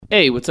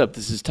Hey, what's up?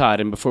 This is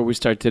Todd, and before we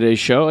start today's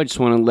show, I just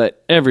want to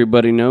let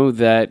everybody know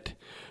that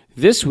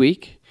this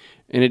week,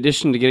 in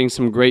addition to getting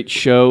some great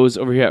shows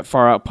over here at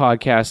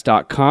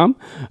faroutpodcast.com,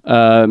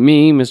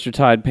 me, Mr.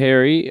 Todd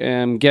Perry,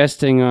 am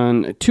guesting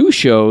on 2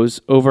 shows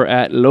over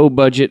at Low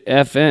Budget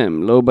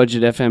FM,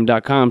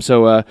 lowbudgetfm.com.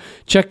 So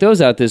check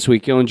those out this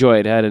week. You'll enjoy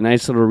it. I had a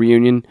nice little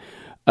reunion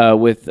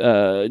with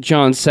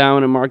John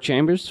Sowen and Mark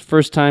Chambers.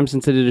 First time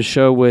since I did a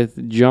show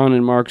with John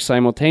and Mark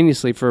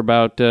simultaneously for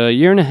about a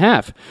year and a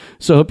half.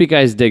 So hope you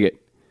guys dig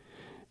it.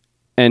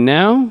 And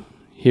now,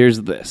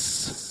 here's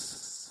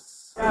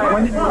this.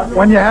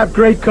 When you have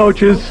great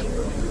coaches,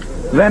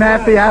 then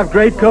after you have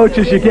great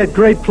coaches, you get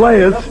great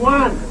players.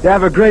 You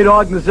have a great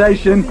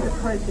organization,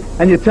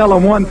 and you tell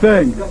them one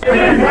thing.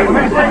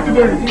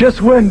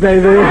 Just win,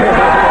 baby.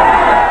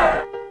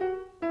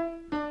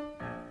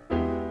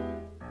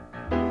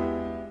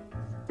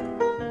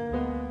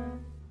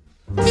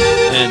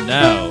 And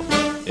now,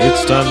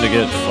 it's time to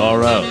get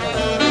far out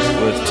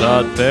with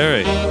Todd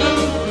Perry.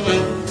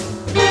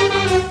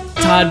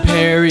 Todd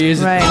Perry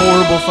is a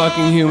horrible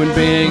fucking human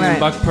being, and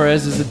Buck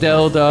Perez is a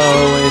dildo,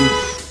 and...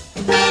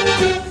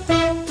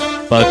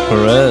 Buck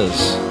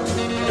Perez.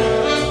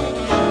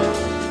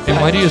 And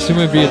why do you assume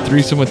it'd be a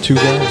threesome with 2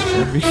 guys?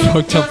 That'd be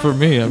fucked up for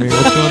me. I mean,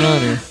 what's going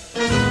on here?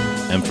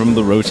 And from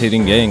the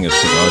rotating gang of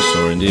Cigar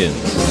Store Indians,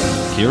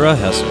 Kira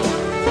Hesser.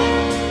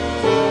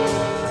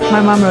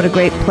 My mom wrote a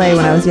great play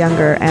when I was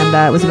younger, and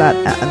it was about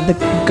the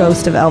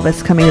ghost of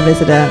Elvis coming to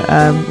visit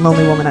a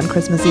lonely woman on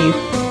Christmas Eve.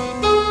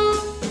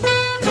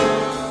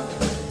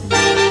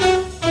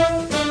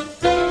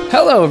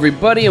 Hello,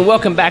 everybody, and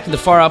welcome back to the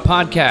Far Out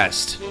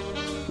Podcast.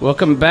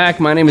 Welcome back.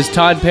 My name is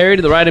Todd Perry.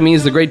 To the right of me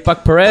is the great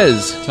Buck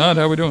Perez. Todd,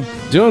 how we doing?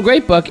 Doing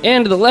great, Buck.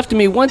 And to the left of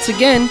me, once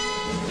again,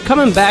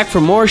 coming back for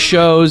more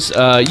shows.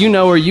 You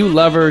know her, you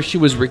love her. She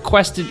was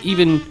requested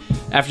even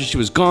after she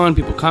was gone.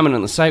 People comment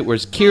on the site.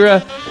 Where's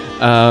Kira?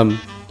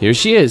 Here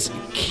she is,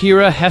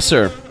 Kira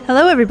Hesser.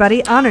 Hello,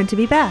 everybody. Honored to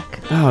be back.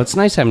 Oh, it's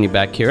nice having you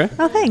back, Kira.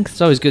 Oh, thanks. It's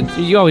always good.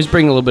 You always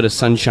bring a little bit of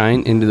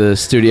sunshine into the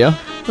studio. A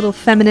little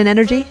feminine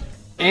energy.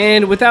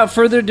 And without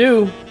further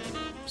ado,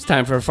 it's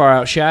time for a Far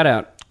Out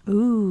shout-out.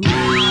 Ooh.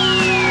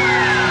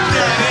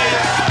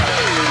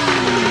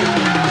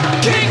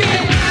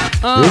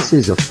 This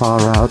is a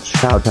Far Out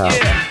shout-out.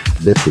 Yeah.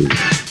 This is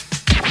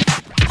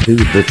to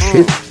the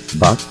shit,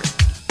 Buck.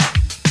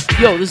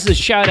 Yo, this is a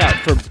shout-out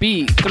for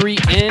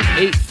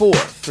B3N84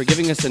 for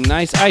giving us a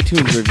nice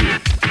iTunes review.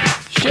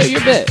 Show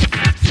your bit.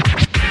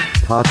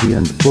 Party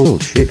and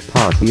bullshit,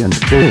 party and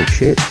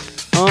bullshit.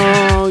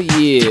 Oh,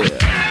 yeah.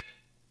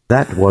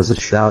 That was a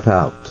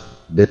shout-out,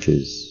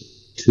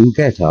 bitches. To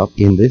get up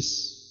in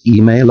this,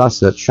 email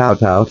us at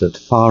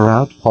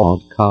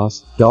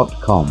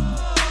shoutout@faroutpodcast.com.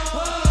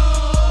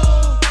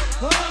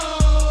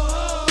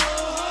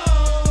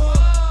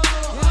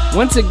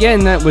 Once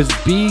again, that was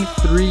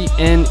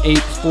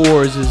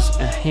B3N84's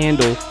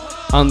handle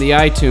on the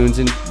iTunes.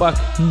 And Buck,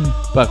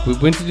 we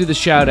went to do the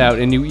shout out,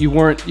 and you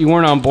weren't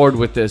on board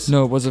with this.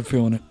 No, wasn't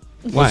feeling it.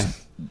 Why?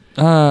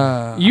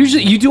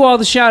 Usually, you do all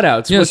the shout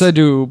outs. Yes, I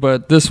do,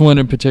 but this one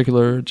in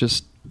particular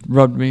just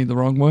rubbed me the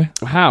wrong way.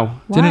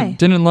 How? Why?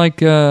 Didn't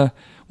like. Well,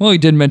 he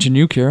did mention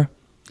you, Kira.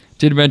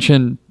 Did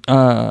mention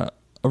a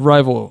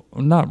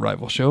not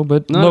rival show,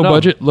 but low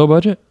budget.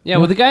 Yeah,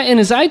 well, the guy in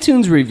his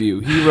iTunes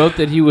review, he wrote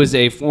that he was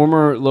a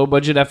former Low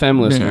Budget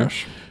FM listener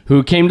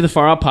who came to the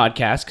Far Out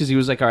Podcast because he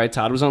was like, all right,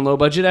 Todd was on Low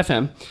Budget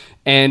FM,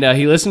 and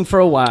he listened for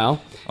a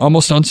while.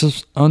 Almost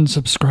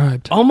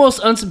unsubscribed.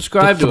 Almost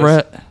unsubscribed to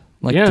us.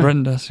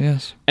 Threatened us,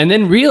 yes. And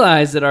then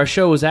realized that our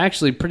show was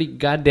actually pretty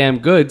goddamn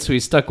good, so he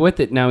stuck with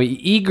it. Now he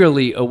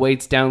eagerly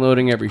awaits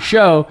downloading every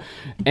show,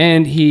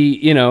 and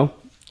he,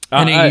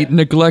 and he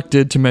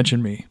neglected to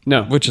mention me.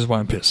 No. Which is why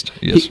I'm pissed.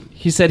 Yes.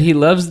 He said he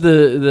loves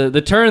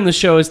the turn the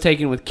show is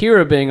taken with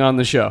Kira being on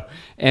the show.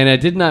 And I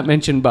did not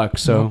mention Buck,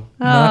 so...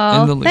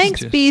 Not in the least,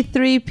 thanks, yes.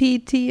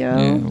 B3PTO.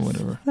 Yeah,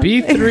 whatever.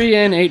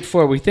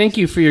 B3N84, we thank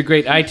you for your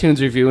great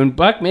iTunes review. And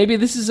Buck, maybe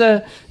this is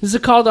a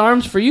call to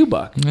arms for you,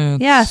 Buck.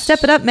 Yeah,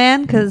 step it up,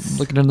 man, because...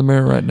 Looking in the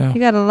mirror right now. You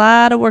got a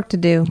lot of work to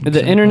do.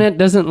 The internet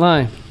doesn't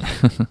lie.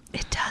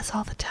 It does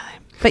all the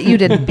time. But you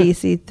didn't,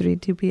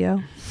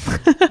 BC32PO.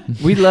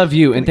 We love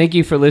you, and thank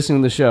you for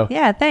listening to the show.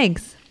 Yeah,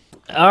 thanks.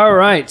 All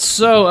right,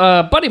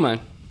 so, buddy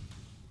mine.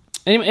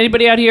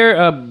 Anybody out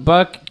here?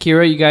 Buck,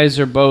 Kira, you guys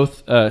are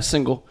both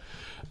single.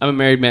 I'm a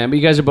married man, but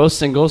you guys are both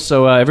single,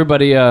 so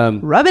everybody...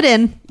 Rub it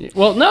in.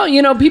 Well,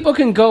 no, people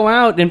can go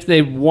out, and if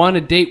they want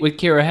to date with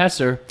Kira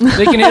Hesser,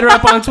 they can hit her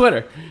up on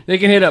Twitter. They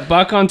can hit up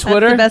Buck on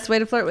Twitter. That's the best way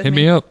to flirt with me. Hit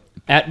me up.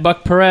 At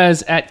Buck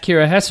Perez, at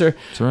Kira Hesser.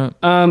 That's right.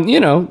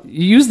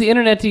 Use the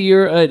internet to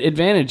your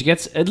advantage.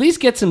 At least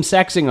get some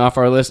sexing off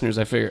our listeners,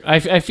 I figure.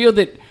 I feel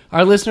that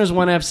our listeners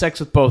want to have sex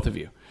with both of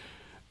you.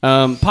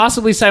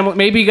 Possibly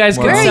maybe you guys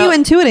can Where are you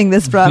intuiting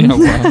this from?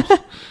 Yeah, wow.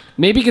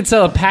 Maybe you could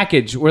sell a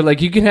package where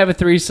you can have a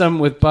threesome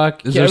with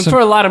Buck for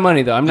a lot of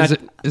money though.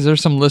 Is there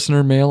some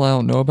listener mail I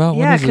don't know about?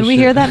 Yeah, can we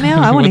hear that mail?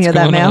 I want to hear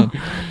that mail.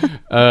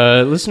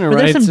 Listener Were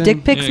there writes some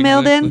dick pics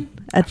mailed in?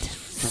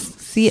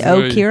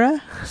 C.O. Kira?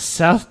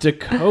 South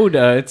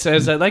Dakota. It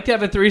says, I'd like to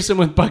have a threesome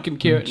with Buck and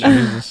Kira.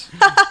 Jesus.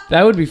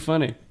 That would be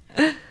funny.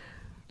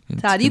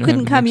 Todd, you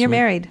couldn't come. You're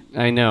married.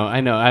 I know.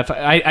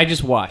 I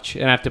just watch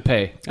and I have to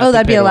pay.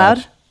 That'd be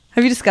allowed?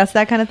 Have you discussed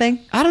that kind of thing?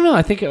 I don't know.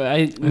 I think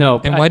no.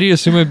 And why do you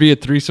assume it'd be a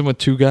threesome with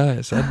 2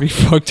 guys? That'd be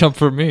fucked up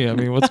for me. I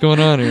mean, what's going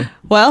on here?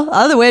 Well, the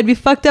other way it'd be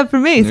fucked up for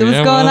me. So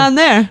what's going on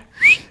there?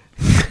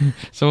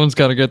 Someone's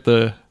got to get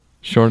the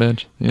short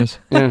edge. Yes.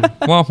 Yeah.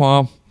 Womp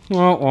womp.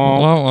 Womp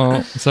womp. Womp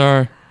womp.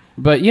 Sorry.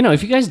 But,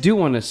 if you guys do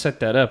want to set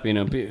that up,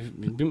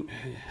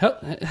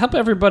 help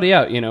everybody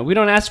out, We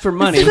don't ask for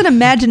money. This is an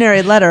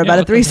imaginary letter about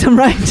a threesome,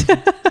 right?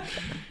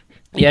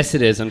 Yes,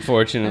 it is,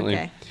 unfortunately.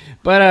 Okay.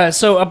 But,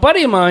 so a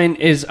buddy of mine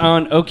is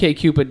on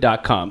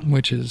OkCupid.com.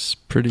 Which is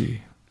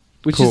pretty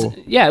cool.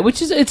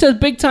 It's a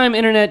big-time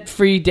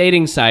internet-free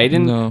dating site.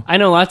 And No. I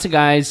know lots of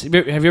guys. Have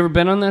you ever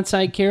been on that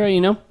site, Kara,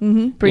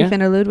 Mm-hmm. Brief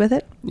interlude with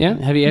it. Yeah?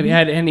 Have you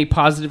had any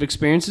positive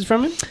experiences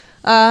from it?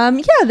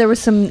 Yeah, there were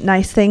some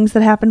nice things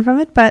that happened from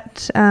it,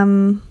 but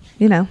then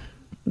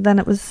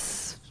it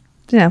was,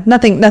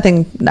 nothing. I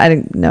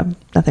didn't know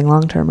nothing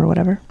long term or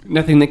whatever.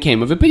 Nothing that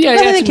came of it, but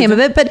nothing that came of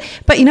it.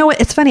 But you know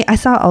what? It's funny. I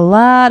saw a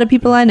lot of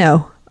people I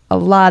know. A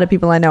lot of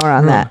people I know are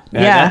on that.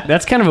 Yeah,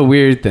 that's kind of a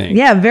weird thing.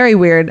 Yeah, very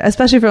weird,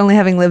 especially for only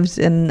having lived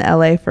in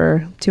LA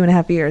for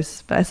 2.5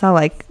 years. But I saw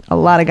a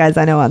lot of guys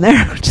I know on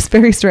there, which is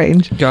very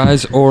strange.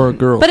 Guys or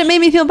girls? But it made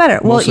me feel better.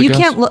 Mostly you guys?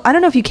 can't look. I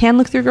don't know if you can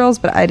look through girls,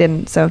 but I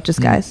didn't. So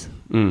just guys.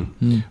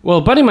 Well,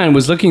 a buddy of mine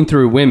was looking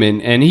through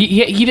women, and he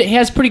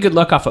has pretty good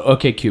luck off of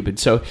OkCupid.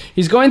 So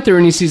he's going through,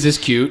 and he sees this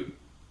cute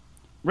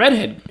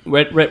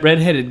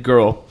redheaded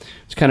girl,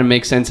 which kind of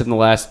makes sense in the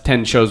last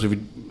 10 shows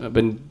I've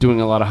been doing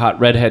a lot of hot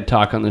redhead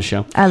talk on the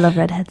show. I love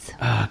redheads.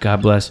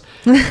 God bless.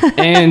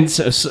 And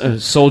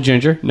Soul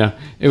Ginger. No,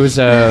 it was...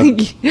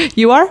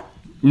 You are?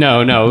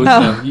 No. It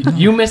was,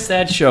 you missed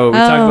that show. We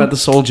talked about the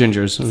Soul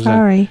Gingers. It was,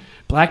 sorry.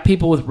 Black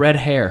people with red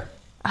hair.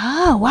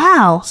 Oh,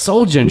 wow.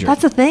 Soul Ginger.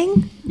 That's a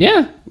thing?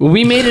 Yeah. Well,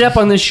 we made it up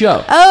on this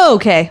show. Oh,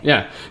 okay.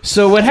 Yeah.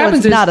 So what happens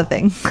it's is... not a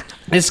thing.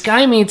 This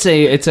guy meets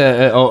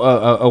a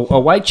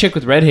white chick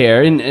with red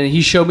hair, and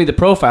he showed me the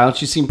profile, and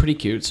she seemed pretty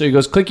cute. So he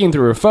goes clicking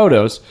through her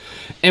photos,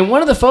 and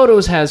one of the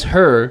photos has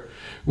her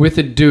with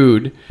a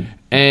dude,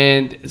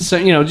 and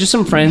so just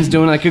some friends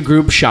doing like a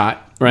group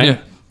shot, right?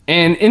 Yeah.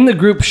 And in the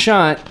group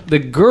shot, the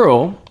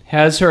girl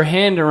has her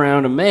hand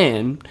around a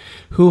man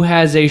who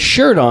has a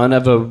shirt on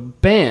of a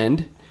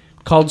band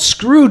called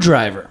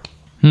Screwdriver.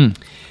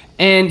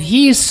 And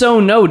he's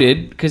so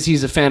noted because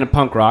he's a fan of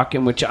punk rock,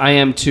 in which I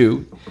am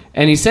too.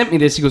 And he sent me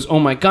this. He goes, "Oh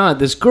my God,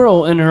 this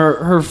girl in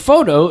her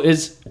photo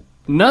is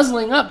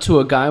nuzzling up to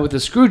a guy with a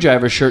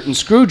Screwdriver shirt, and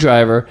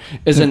Screwdriver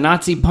is a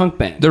Nazi punk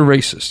band." They're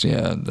racist,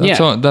 yeah.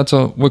 That's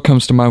all. What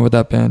comes to mind with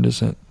that band is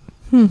that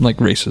like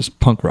racist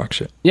punk rock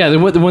shit. Yeah, they're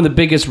one of the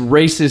biggest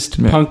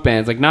racist punk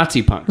bands, like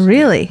Nazi punks.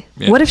 Really?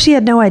 Yeah. What if she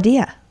had no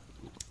idea?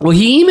 Well,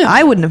 he emailed.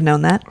 I wouldn't have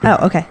known that.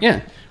 Oh, okay.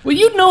 Yeah. Well,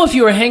 you'd know if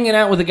you were hanging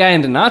out with a guy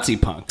into Nazi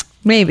punk.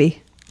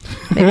 Maybe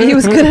he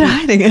was good at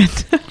hiding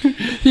it.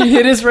 He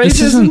hid his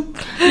racism.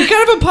 You're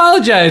kind of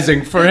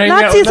apologizing for hanging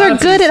out with Nazis are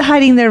good at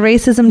hiding their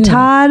racism,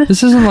 Todd.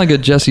 This isn't like a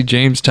Jesse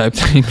James type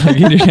thing. Like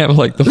you didn't have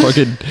like the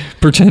fucking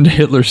pretend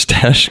Hitler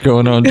stash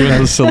going on doing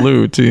the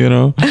salute.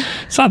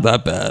 It's not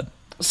that bad.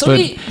 So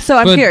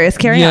I'm curious.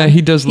 Carry on. Yeah,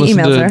 he does listen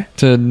emails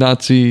to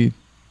Nazi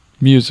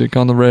music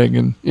on the reg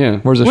and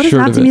wears a what shirt does of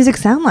Nazi it. music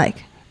sound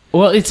like?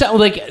 Well, it's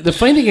like the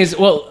funny thing is.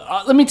 Well,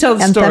 let me tell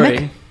the Anthemic?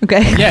 story.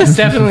 Okay. Yes,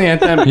 definitely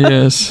anthemic.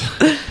 Yes.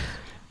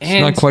 It's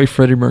And not quite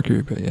Freddie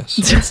Mercury, but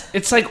yes.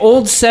 it's like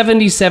old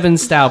 77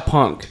 style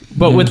punk,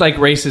 but with like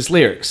racist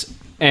lyrics.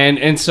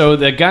 And so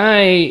the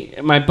guy,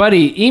 my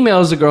buddy,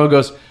 emails the girl and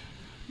goes,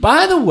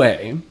 "By the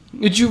way,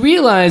 did you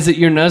realize that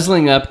you're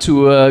nuzzling up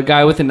to a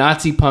guy with a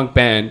Nazi punk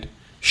band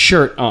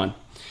shirt on?"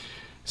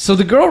 So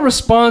the girl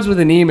responds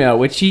with an email,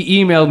 which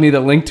he emailed me the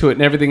link to it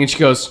and everything, and she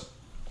goes,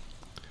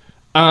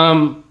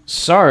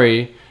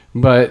 "Sorry,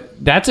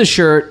 but that's a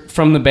shirt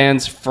from the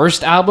band's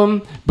first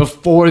album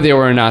before they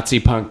were a Nazi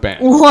punk band."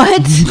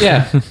 What?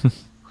 Yeah.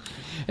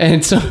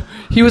 And so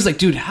he was like,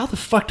 "Dude, how the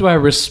fuck do I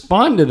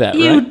respond to that?"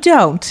 You right?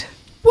 don't.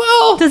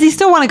 Well, Does he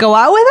still want to go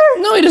out with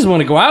her? no, he doesn't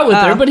want to go out with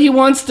her, but he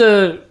wants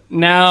to.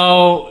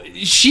 Now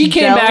she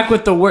came Delve. back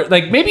with the word,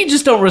 like, maybe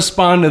just don't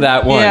respond to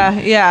that one.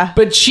 Yeah.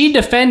 But she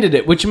defended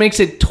it, which makes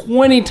it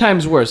 20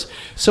 times worse.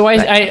 So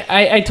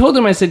I told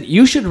him, I said,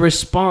 you should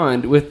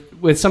respond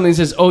with something that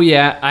says, "Oh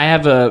yeah, I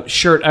have a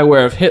shirt I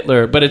wear of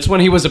Hitler, but it's when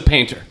he was a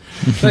painter."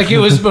 Like it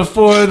was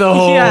before the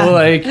whole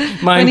like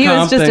Mein When he was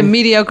Kampf just a thing.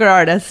 mediocre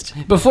artist.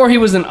 Before he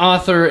was an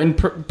author and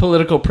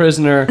political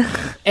prisoner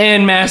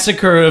and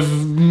massacre of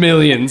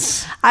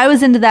millions. I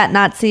was into that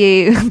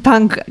Nazi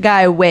punk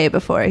guy way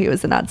before he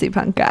was a Nazi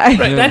punk guy.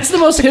 Right, that's the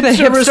most hipster,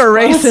 The hipster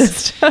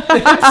racist.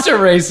 Hipster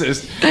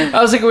racist.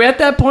 I was like, are we at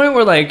that point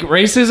where like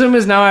racism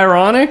is now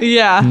ironic?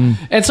 Yeah.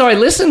 And so I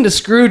listened to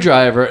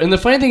Screwdriver, and the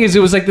funny thing is,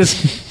 it was like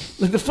this.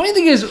 Like the funny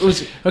thing is, it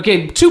was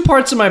okay. Two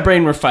parts of my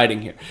brain were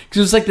fighting here because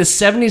it was like the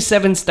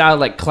 '77 style,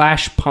 like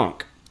Clash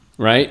punk,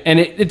 right? And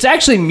it's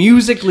actually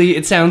musically,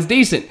 it sounds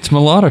decent. It's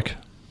melodic.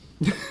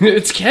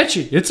 It's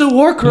catchy. It's a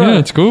war cry. Yeah,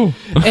 it's cool.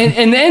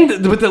 and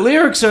then but the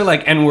lyrics are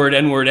like N-word,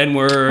 N-word,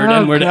 N-word,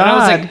 N-word. And I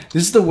was like,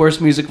 this is the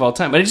worst music of all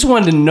time. But I just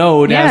wanted to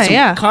know to have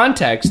some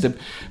context.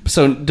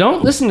 So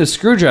don't listen to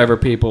Screwdriver,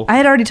 people. I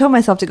had already told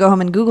myself to go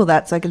home and Google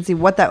that so I can see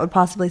what that would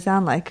possibly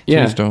sound like.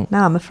 Yeah. Please don't.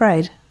 Now I'm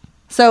afraid.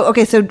 So,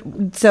 okay,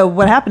 so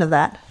what happened to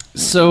that?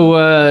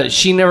 So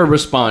she never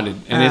responded,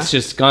 and it's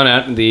just gone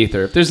out in the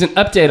ether. If there's an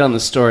update on the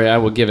story, I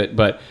will give it.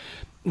 But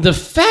the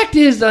fact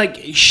is, like,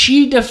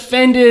 she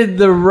defended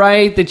the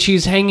right that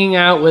she's hanging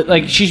out with.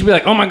 Like, she should be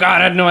like, "Oh my God,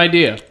 I had no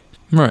idea."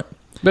 Right.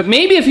 But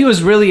maybe if he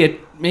was really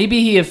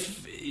if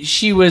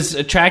she was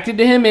attracted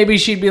to him, maybe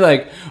she'd be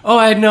like, "Oh,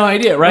 I had no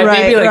idea," right?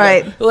 Maybe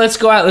like, well, let's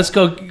go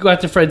out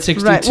to Fred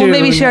 62. Right. Well,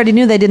 maybe she already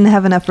knew they didn't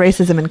have enough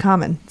racism in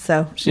common,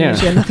 so she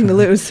had nothing to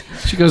lose.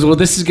 She goes, "Well,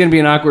 this is going to be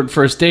an awkward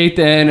first date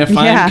then. If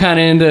I'm kind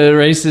of into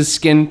racist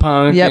skin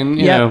punk, and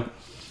you know."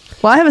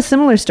 Well, I have a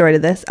similar story to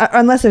this,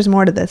 unless there's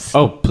more to this.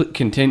 Oh,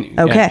 continue.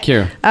 Okay. Yeah,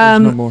 Kira.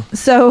 There's no more.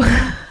 So,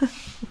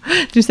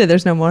 did you say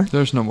there's no more?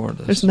 There's no more of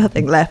this. There's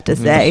nothing left to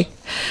say.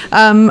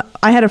 I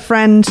had a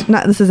friend.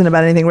 This isn't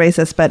about anything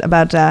racist, but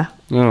about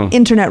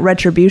internet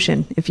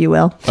retribution, if you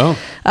will. Oh.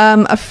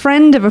 A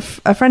friend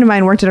of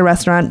mine worked at a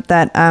restaurant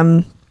that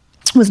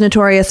was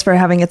notorious for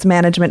having its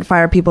management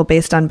fire people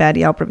based on bad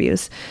Yelp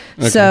reviews.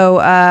 Okay. So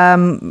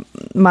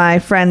my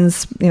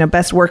friend's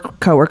best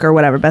coworker,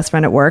 whatever, best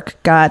friend at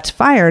work, got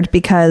fired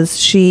because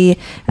she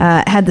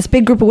had this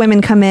big group of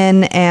women come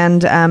in,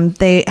 and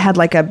they had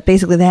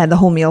basically they had the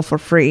whole meal for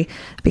free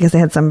because they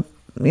had some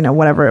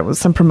whatever, it was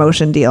some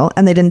promotion deal,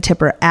 and they didn't tip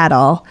her at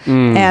all.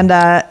 And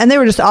they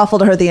were just awful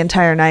to her the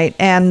entire night.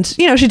 And,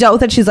 she dealt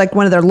with it. She's like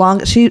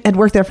she had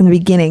worked there from the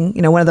beginning,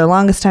 one of their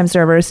longest time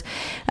servers.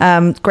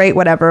 Great,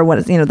 whatever,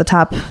 the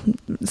top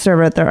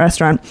server at the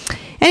restaurant.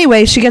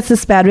 Anyway, she gets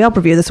this bad Yelp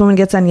review. This woman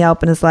gets on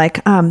Yelp and is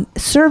like,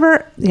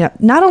 server,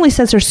 not only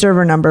says her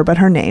server number, but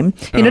her name.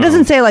 It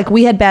doesn't say like,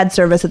 we had bad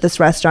service at this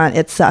restaurant,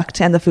 it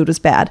sucked and the food was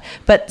bad,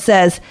 but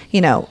says,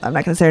 I'm not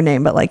going to say her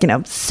name, but like,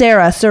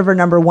 Sarah, server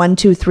number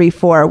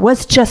 1234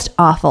 was just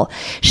awful.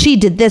 She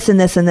did this and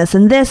this and this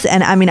and this.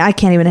 And I mean, I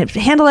can't even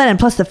handle it. And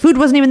plus the food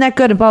wasn't even that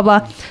good and blah,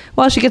 blah.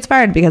 Well, she gets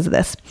fired because of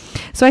this.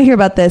 So I hear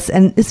about this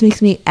and this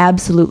makes me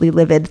absolutely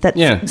livid that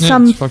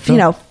some,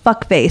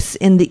 fuckface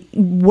in the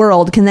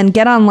world can then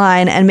get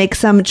online and make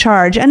some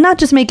charge and not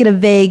just make it a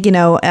vague,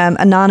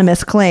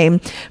 anonymous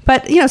claim,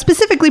 but,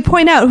 specifically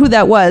point out who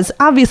that was,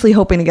 obviously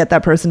hoping to get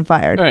that person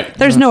fired. Right.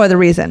 There's no other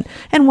reason.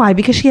 And why?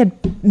 Because she had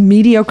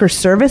mediocre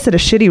service at a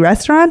shitty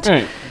restaurant?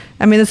 Right.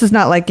 I mean, this is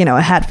not like,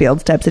 a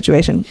Hatfields type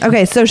situation.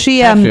 Okay, so she...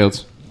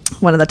 Hatfields.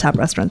 One of the top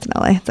restaurants in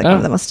LA. It's like one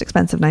of the most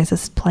expensive,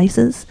 nicest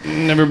places.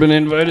 Never been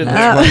invited there.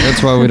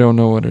 That's why we don't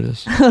know what it is.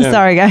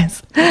 Sorry,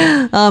 guys.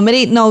 It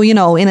ain't no,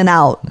 in and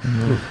out.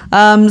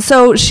 Mm-hmm.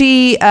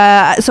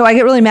 So I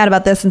get really mad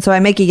about this. And so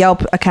I make a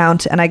Yelp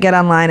account and I get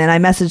online and I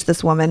message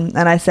this woman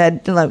and I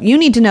said, look, you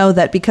need to know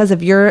that because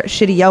of your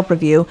shitty Yelp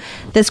review,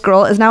 this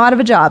girl is now out of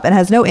a job and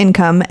has no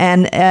income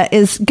and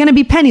is going to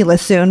be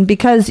penniless soon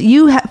because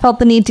you felt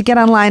the need to get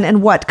online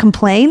and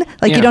complain?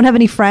 Like you don't have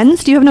any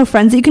friends? Do you have no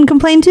friends that you can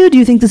complain to? Do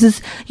you think this is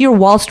your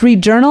Wall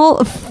Street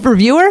Journal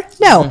reviewer?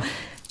 No.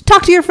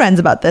 Talk to your friends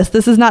about this.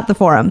 This is not the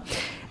forum.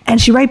 And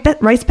she writes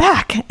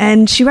back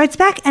and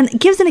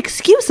gives an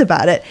excuse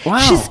about it.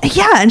 Wow.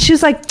 And she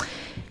was like,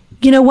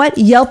 you know what?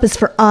 Yelp is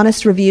for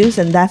honest reviews,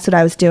 and that's what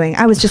I was doing.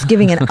 I was just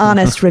giving an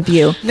honest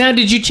review. Now,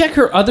 did you check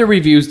her other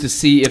reviews to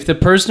see if the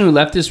person who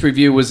left this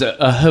review was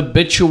a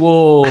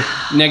habitual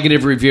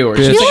negative reviewer? I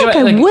feel like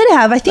I would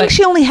have. I think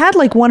she only had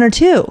like one or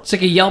two. It's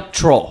like a Yelp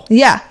troll.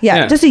 Yeah,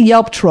 just a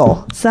Yelp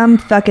troll. Some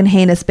fucking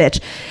heinous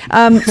bitch.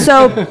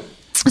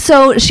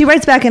 So she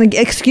writes back and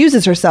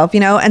excuses herself,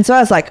 and so I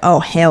was like,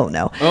 oh, hell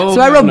no. So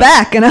I wrote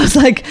back and I was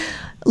like,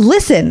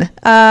 listen,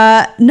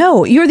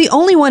 no, you're the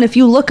only one. If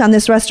you look on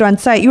this restaurant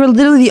site, you are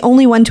literally the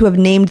only one to have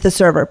named the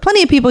server.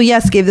 Plenty of people,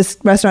 yes, gave this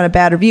restaurant a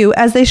bad review,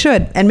 as they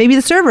should. And maybe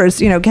the servers,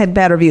 had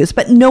bad reviews,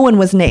 but no one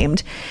was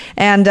named.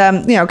 And,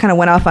 kind of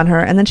went off on her.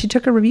 And then she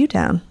took her review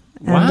down.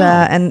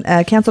 And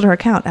canceled her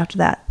account after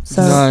that.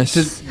 So, nice.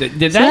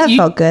 That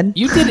felt good.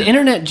 You did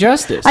internet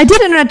justice. I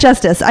did internet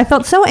justice. I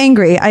felt so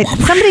angry.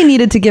 Somebody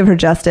needed to give her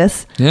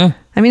justice. Yeah.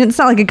 I mean, it's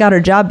not like it got her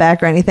job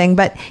back or anything,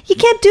 but you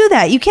can't do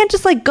that. You can't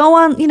just go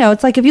on,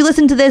 it's like if you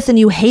listen to this and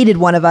you hated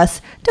one of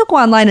us, don't go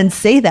online and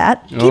say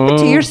that. Keep it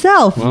to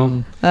yourself.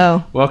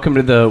 Well, welcome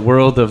to the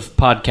world of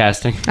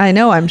podcasting. I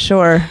know, I'm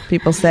sure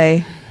people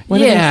say. What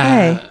did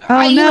I say?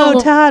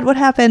 Oh, Todd, what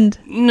happened?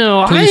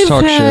 No, Please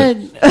talk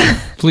shit.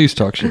 Please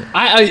talk shit.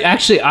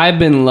 I've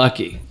been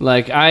lucky.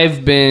 Like,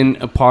 I've been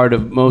a part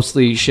of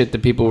mostly shit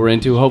that people were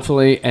into,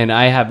 hopefully, and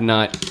I have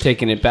not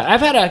taken it back.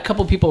 I've had a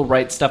couple people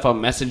write stuff on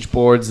message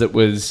boards that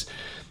was,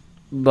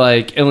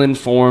 like,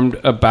 ill-informed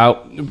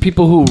about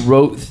people who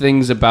wrote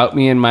things about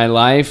me in my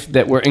life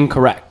that were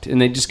incorrect, and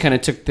they just kind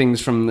of took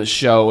things from the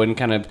show and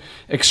kind of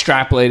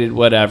extrapolated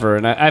whatever.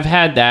 And I've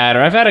had that,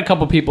 or I've had a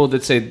couple people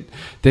that say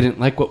they didn't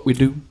like what we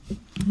do.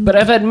 But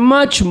I've had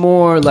much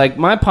more, like,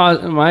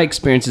 my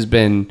experience has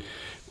been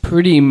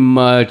pretty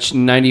much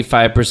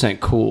 95%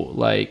 cool.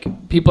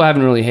 Like, people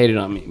haven't really hated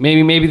on me.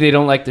 Maybe they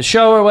don't like the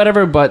show or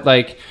whatever, but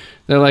like,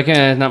 they're like,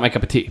 not my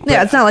cup of tea.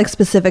 Yeah, it's not like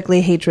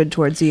specifically hatred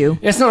towards you.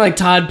 It's not like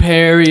Todd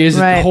Perry is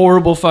a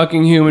horrible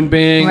fucking human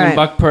being, and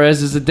Buck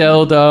Perez is a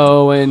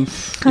dildo, and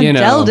you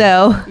know,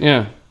 dildo.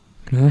 Yeah.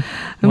 I'm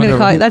gonna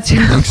call it. That's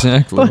your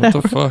exactly. What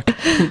the fuck?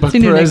 Buck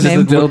Perez is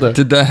a dildo.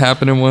 Did that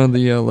happen in one of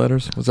the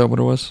letters? Was that what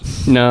it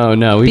was? No.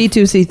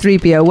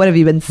 B2C3PO. What have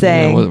you been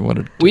saying?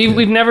 Yeah,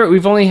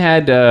 we've only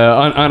had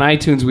on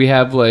iTunes we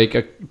have like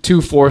 2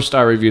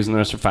 4-star reviews and the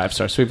rest are 5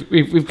 stars. So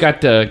we've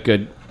got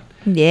good.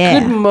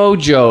 Yeah. Good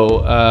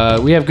mojo.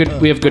 We have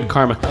good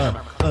karma.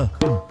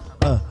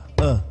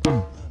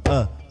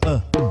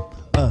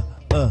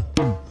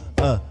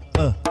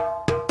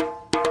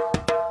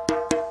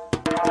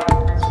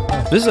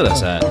 Visit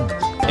us at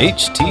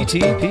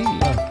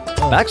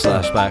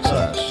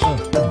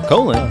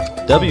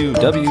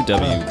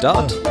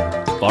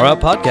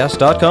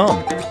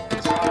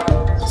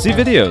http://www.faroutpodcast.com. See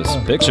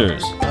videos,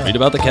 pictures, read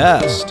about the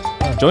cast,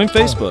 join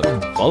Facebook,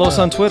 follow us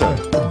on Twitter,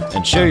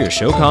 and share your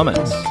show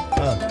comments.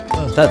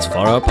 That's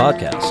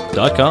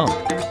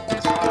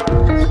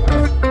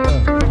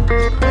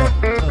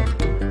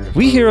faroutpodcast.com.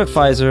 We here at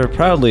Pfizer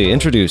proudly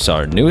introduce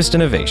our newest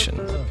innovation,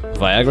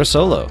 Viagra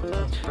Solo.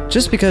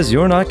 Just because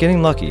you're not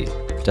getting lucky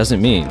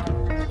doesn't mean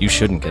you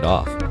shouldn't get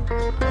off.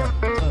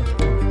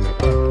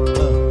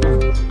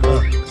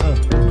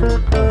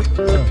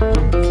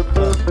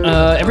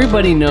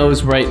 Everybody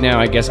knows right now,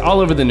 I guess,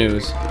 all over the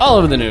news.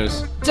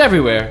 It's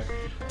everywhere.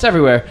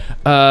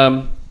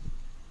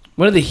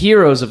 One of the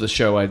heroes of the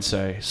show, I'd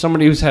say.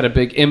 Somebody who's had a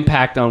big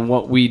impact on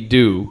what we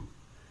do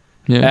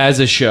as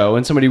a show,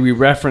 and somebody we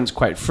reference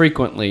quite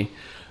frequently.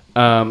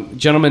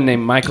 Gentleman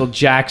named Michael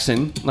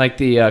Jackson, like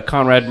the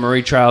Conrad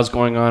Murray trials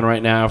going on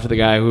right now for the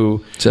guy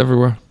who... It's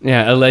everywhere.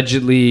 Yeah,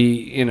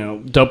 allegedly,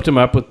 doped him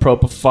up with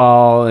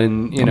propofol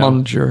and, I'm on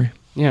the jury.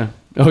 Yeah.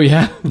 Oh,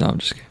 yeah? No, I'm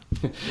just kidding.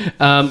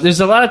 There's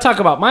a lot of talk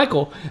about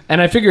Michael,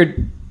 and I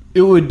figured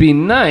it would be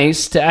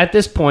nice to, at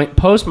this point,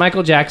 post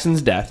Michael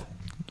Jackson's death.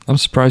 I'm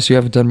surprised you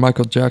haven't done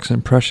Michael Jackson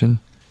impression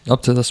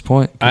up to this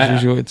point.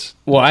 Usually it's...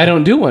 Well, I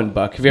don't do one,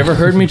 Buck. Have you ever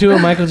heard me do a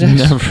Michael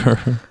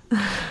Jackson?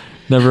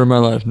 Never in my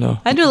life, no.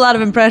 I do a lot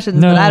of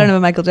impressions, but I don't know a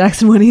Michael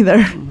Jackson one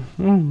either.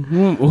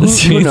 Who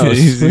knows?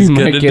 He's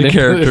getting into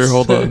character.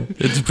 Hold on.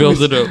 It's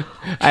building up.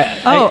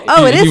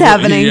 It is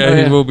happening.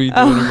 He will be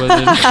doing it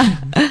by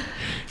then.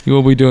 He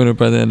will be doing it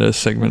by the end of the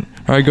segment.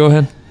 All right, go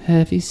ahead.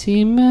 Have you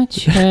seen my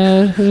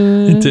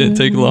childhood? It didn't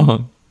take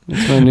long.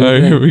 That's my new All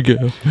right, thing. here we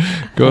go.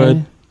 Go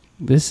ahead.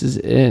 This is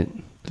it.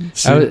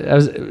 His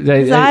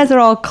eyes are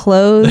all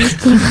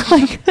closed.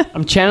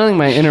 I'm channeling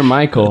my inner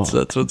Michael.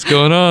 That's what's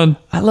going on.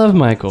 I love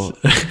Michael.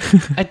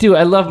 I do.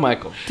 I love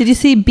Michael. Did you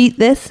see Beat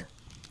This?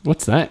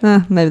 What's that?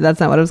 Maybe that's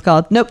not what it was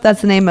called. Nope,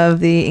 that's the name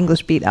of the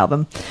English Beat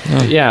album.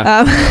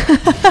 Yeah.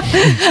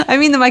 I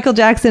mean the Michael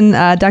Jackson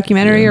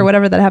documentary or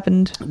whatever that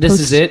happened. This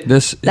is it.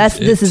 This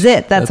is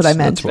it. That's what I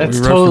meant. That's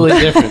totally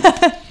different.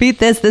 Beat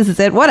this. This is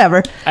it.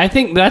 Whatever. I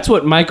think that's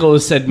what Michael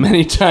has said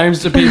many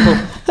times to people.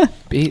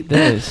 Beat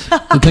this.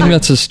 The thing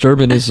that's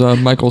disturbing is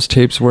Michael's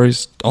tapes where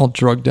he's all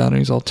drugged down and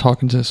he's all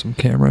talking to some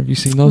camera. Have you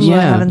seen those? Yeah,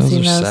 I haven't those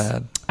seen are those.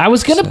 sad. I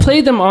was going to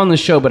play them on the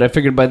show, but I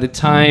figured by the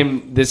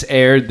time this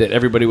aired that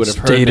everybody would have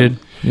heard them.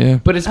 Yeah.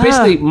 But it's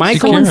basically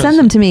Michael. Someone send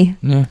them to me.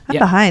 Yeah. I'm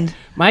behind.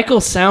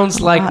 Michael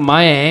sounds like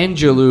Maya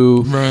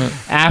Angelou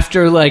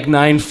after like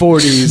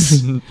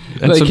 940s. And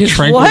like some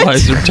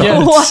tranquilizer What?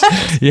 dogs. What?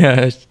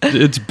 Yeah,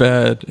 it's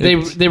bad.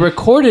 They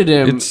recorded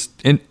him. It's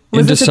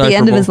Was this at the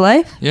end of his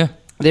life? Yeah.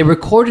 They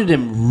recorded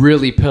him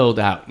really pilled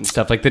out and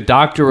stuff. Like the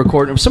doctor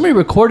recorded him. Somebody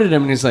recorded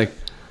him and he's like,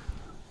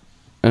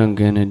 I'm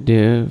going to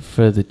do it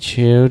for the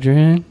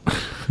children.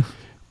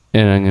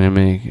 And I'm going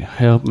to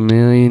help a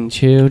million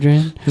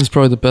children. This is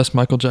probably the best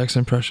Michael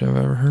Jackson impression I've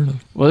ever heard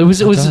of. Well, it was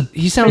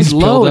he sounds He's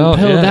low and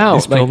pilled out.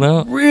 He's pilled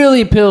out.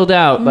 Really pilled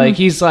out. Like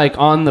he's like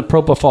on the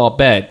propofol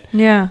bed.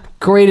 Yeah.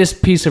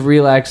 Greatest piece of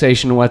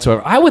relaxation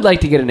whatsoever. I would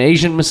like to get an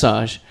Asian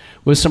massage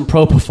with some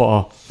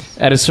propofol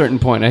at a certain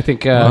point. I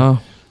think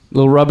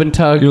little rub and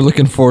tug. You're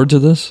looking forward to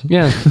this?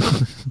 Yeah.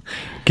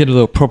 Get a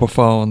little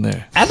propofol in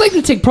there. I'd like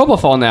to take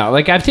propofol now.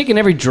 Like I've taken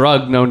every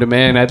drug known to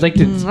man. I'd like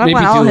to I maybe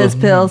want all his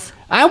pills.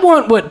 I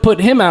want what put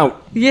him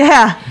out.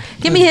 Yeah.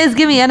 Give me his.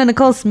 Give me Anna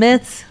Nicole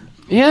Smith's.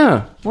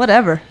 Yeah.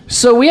 Whatever.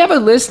 So we have a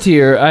list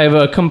here.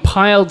 I've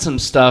compiled some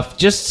stuff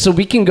just so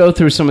we can go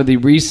through some of the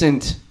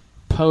recent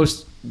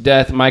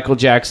post-death Michael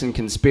Jackson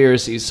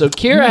conspiracies. So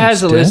Kira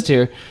has a list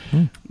here.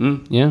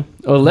 Yeah.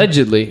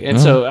 Allegedly. And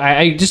so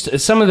I just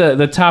some of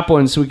the top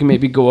ones so we can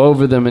maybe go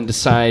over them and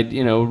decide,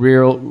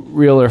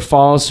 real or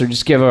false, or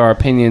just give our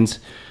opinions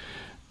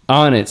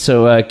on it.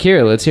 So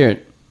Kira, let's hear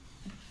it.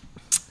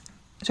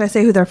 Should I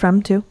say who they're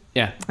from too?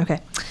 Yeah. Okay.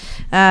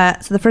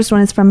 So the first one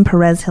is from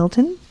Perez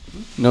Hilton.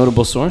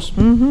 Notable source.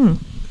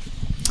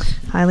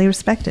 Highly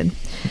respected.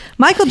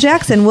 Michael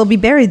Jackson will be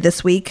buried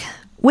this week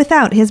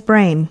without his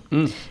brain.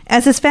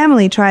 As his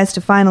family tries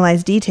to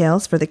finalize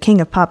details for the King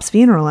of Pop's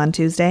funeral on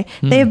Tuesday,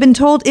 they have been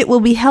told it will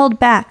be held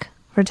back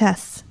for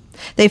tests.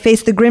 They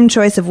face the grim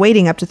choice of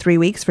waiting up to 3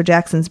 weeks for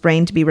Jackson's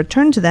brain to be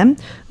returned to them,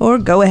 or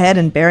go ahead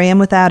and bury him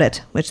without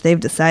it, which they've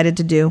decided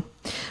to do.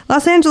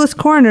 Los Angeles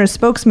coroner's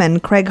spokesman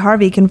Craig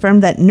Harvey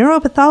confirmed that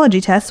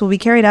neuropathology tests will be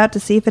carried out to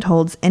see if it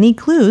holds any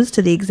clues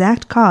to the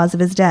exact cause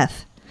of his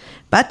death.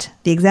 But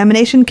the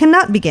examination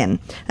cannot begin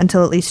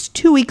until at least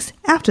 2 weeks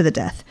after the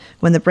death,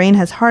 when the brain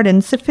has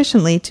hardened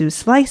sufficiently to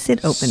slice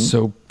it open.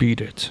 So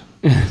beat it.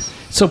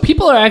 So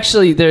people are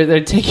actually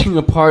they're taking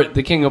apart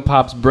the King of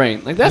Pop's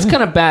brain. Like that's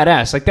kind of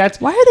badass. Like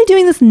that's Why are they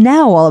doing this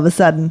now all of a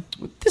sudden?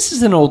 This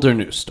is an older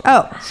news story.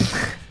 Oh.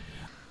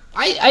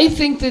 I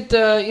think that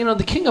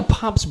the King of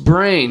Pop's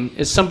brain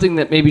is something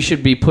that maybe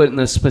should be put in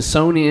the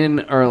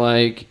Smithsonian or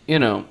like,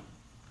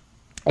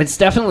 it's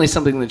definitely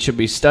something that should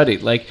be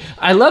studied. Like,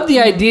 I love the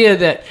idea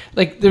that,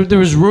 like, there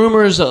was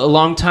rumors a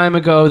long time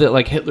ago that,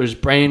 like, Hitler's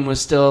brain was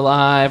still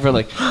alive, or,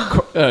 like,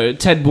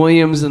 Ted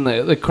Williams and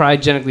the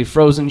cryogenically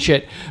frozen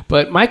shit.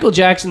 But Michael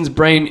Jackson's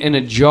brain in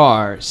a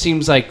jar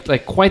seems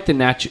like quite the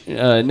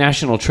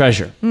national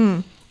treasure.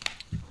 Mm.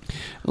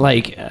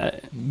 Like,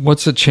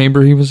 what's the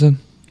chamber he was in?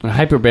 A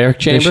hyperbaric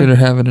chamber? They should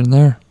have it in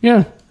there.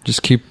 Yeah.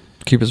 Just keep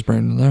his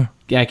brain in there.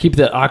 Yeah, keep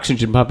the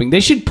oxygen pumping. They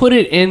should put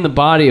it in the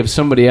body of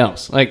somebody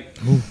else. Like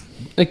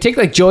take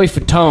like Joey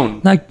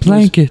Fatone. Like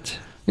Blanket.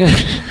 Yeah.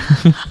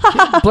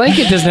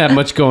 Blanket doesn't have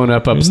much going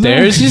up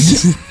upstairs.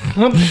 Just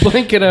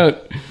blanket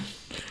out.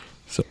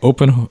 So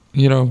open,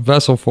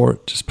 vessel for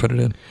it. Just put it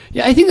in.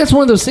 Yeah, I think that's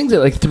one of those things that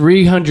like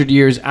 300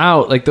 years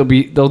out, like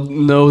they'll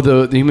know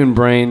the human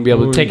brain, be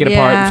able to take it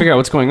apart and figure out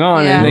what's going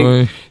on,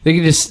 and they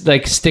can just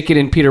like stick it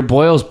in Peter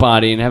Boyle's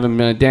body and have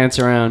him dance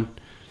around.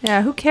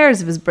 Yeah, who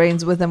cares if his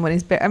brain's with him when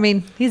he's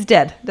he's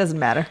dead. Doesn't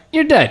matter.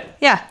 You're dead.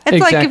 Yeah,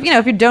 it's like if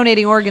you're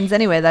donating organs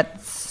anyway,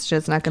 that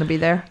shit's not going to be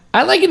there.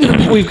 I like it.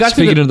 We've got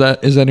Speaking of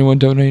that, is anyone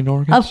donating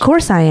organs? Of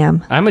course I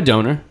am. I'm a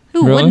donor.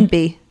 Who wouldn't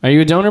be? Are you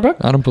a donor, Buck?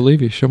 I don't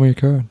believe you. Show me your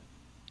card.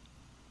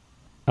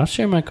 I'll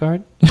share my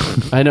card.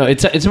 I know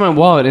it's in my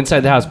wallet inside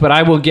the house, but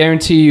I will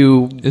guarantee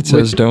you it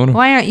says donor.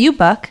 Why aren't you,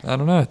 Buck? I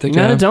don't know. I think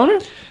you're not a donor.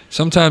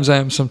 Sometimes I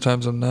am,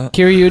 sometimes I'm not.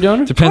 Kira, you a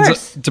donor?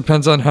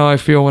 Depends on how I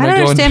feel when I go in. I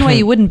don't understand why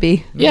you wouldn't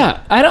be.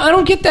 Yeah, I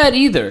don't get that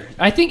either.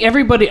 I think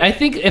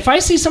if I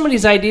see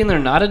somebody's ID and they're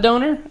not a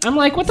donor, I'm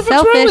like, what the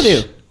fuck's wrong with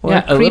you?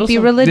 Or creepy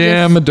religious.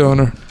 Yeah, I'm a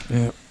donor.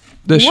 Yeah.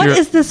 What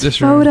is this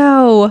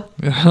photo?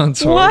 Yeah,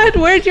 what?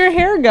 Where'd your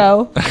hair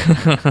go?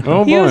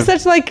 Oh, you have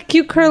such like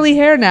cute curly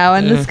hair now,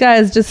 and this guy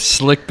is just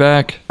slick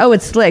back. Oh,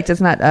 it's slicked. It's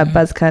not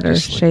buzz cut or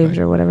shaved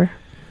or whatever.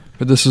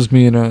 But this is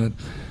me in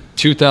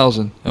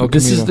 2000.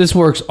 This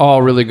works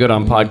all really good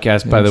on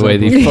podcast. By the way,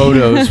 the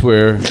photos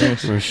we're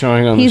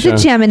showing on the show.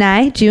 He's a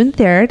Gemini, June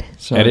 3rd.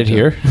 Edit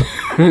here.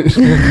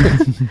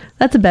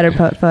 That's a better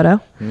photo.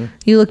 Yeah.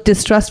 You look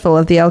distrustful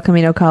of the El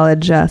Camino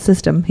College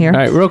system here. All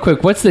right, real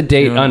quick. What's the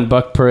date on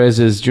Buck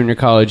Perez's junior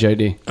college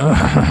ID?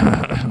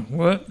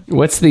 What?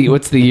 What's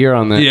the year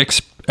on that? The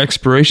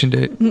expiration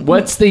date.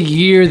 What's the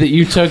year that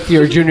you took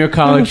your junior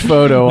college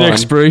photo on? The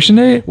expiration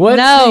date? What's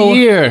the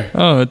year?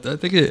 Oh, I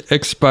think it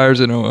expires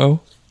in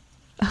 00.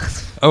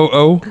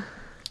 1/12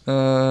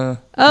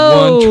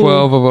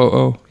 of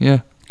 00. Yeah.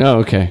 Oh,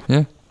 okay.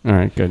 Yeah. All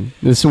right, good.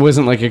 This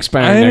wasn't like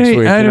expiring next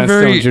week. I had a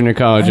very junior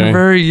college. I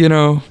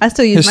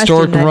still use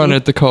historic run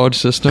at the college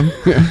system.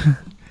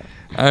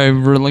 I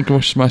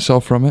relinquished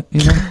myself from it.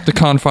 The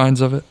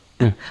confines of it.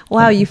 Yeah.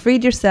 Wow, you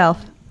freed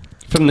yourself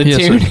from the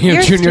tyranny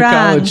of junior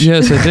college.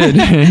 Yes, I did.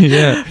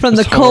 Yeah. From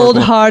the cold,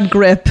 hard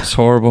grip. It's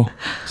horrible.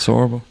 It's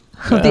horrible.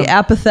 The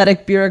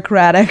apathetic,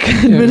 bureaucratic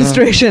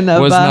administration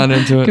of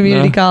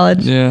community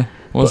college. Yeah,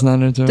 was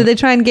not into it. Did they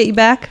try and get you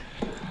back?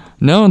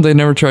 No, they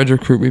never tried to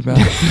recruit me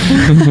back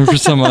for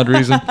some odd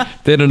reason.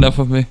 They had enough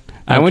of me.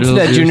 I went to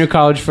that junior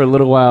college for a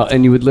little while,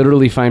 and you would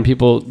literally find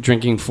people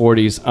drinking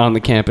 40s on the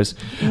campus.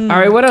 All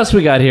right, what else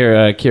we got here,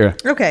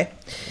 Kira? Okay.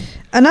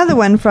 Another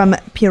one from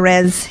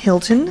Perez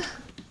Hilton.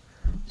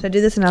 Should I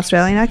do this in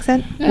Australian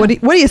accent? Yeah. What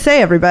do you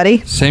say, everybody?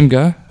 Same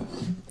guy?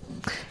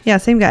 Yeah,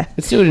 same guy.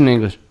 Let's do it in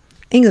English.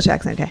 English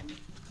accent, okay.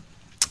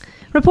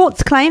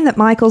 Reports claim that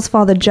Michael's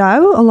father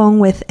Joe, along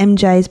with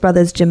MJ's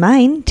brothers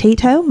Jermaine,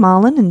 Tito,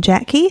 Marlon and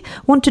Jackie,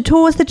 want to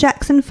tour as the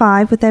Jackson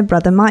 5 with their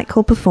brother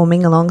Michael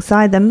performing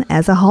alongside them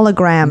as a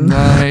hologram.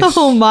 Nice.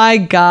 Oh my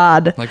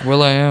God. Like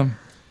Will.i.am.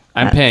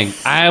 I'm paying.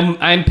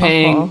 I'm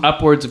paying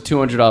upwards of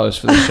 $200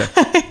 for this show.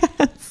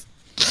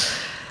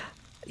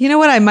 You know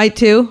what I might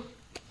too?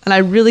 And I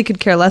really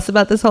could care less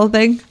about this whole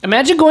thing.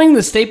 Imagine going to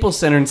the Staples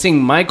Center and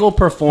seeing Michael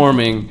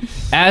performing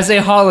as a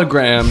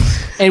hologram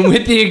and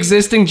with the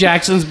existing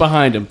Jacksons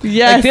behind him.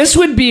 Yes. Like, this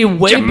would be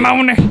way...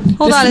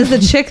 Hold on, is the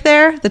chick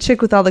there? The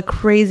chick with all the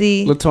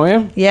crazy...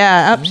 LaToya?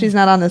 Yeah, she's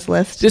not on this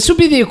list. This would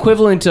be the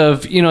equivalent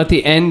of, at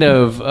the end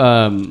of...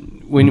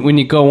 When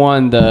you go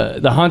on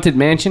the Haunted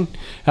Mansion,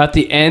 at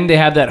the end they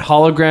have that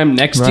hologram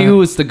next to you.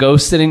 It's the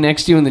ghost sitting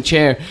next to you in the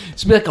chair.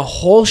 This would be like a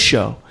whole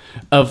show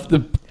of the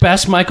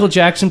best Michael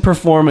Jackson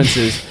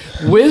performances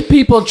with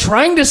people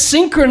trying to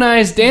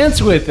synchronize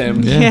dance with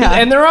him. Yeah.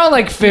 And they're all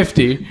like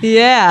 50.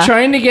 Yeah.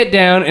 Trying to get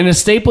down in a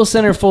Staples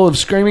Center full of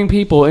screaming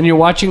people, and you're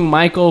watching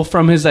Michael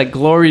from his like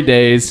glory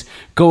days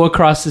go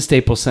across the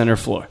Staples Center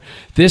floor.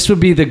 This would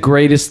be the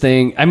greatest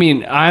thing. I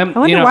mean, I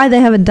wonder why they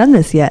haven't done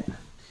this yet.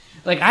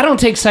 Like, I don't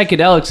take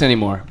psychedelics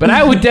anymore, but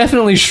I would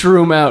definitely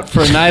shroom out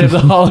for a night of the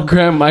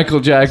hologram Michael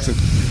Jackson.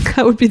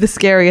 That would be the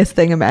scariest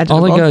thing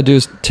imaginable. All they gotta do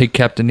is take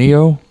Captain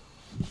EO,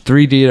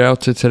 3D it out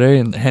to today,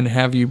 and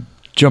have you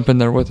jump in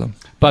there with them.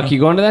 Buck, you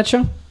going to that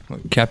show?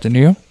 Captain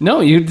EO?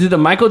 No, you did the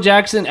Michael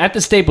Jackson at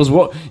the Staples.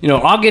 Well,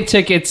 I'll get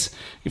tickets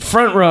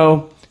front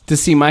row to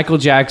see Michael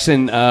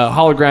Jackson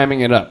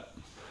hologramming it up.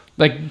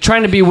 Like,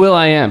 trying to be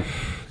Will.i.am.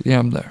 Yeah,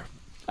 I'm there.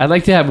 I'd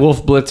like to have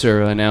Wolf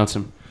Blitzer announce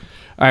him.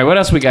 All right, what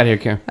else we got here,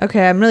 Karen?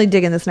 Okay, I'm really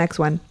digging this next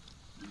one.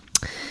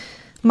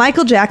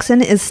 Michael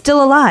Jackson is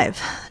still alive,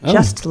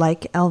 just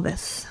like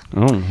Elvis.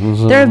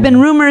 There have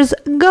been rumors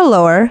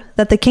galore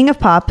that the King of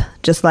Pop,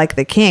 just like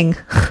the King,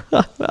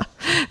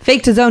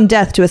 faked his own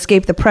death to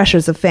escape the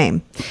pressures of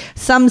fame.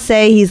 Some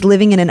say he's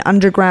living in an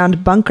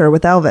underground bunker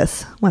with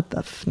Elvis. What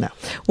the no.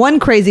 One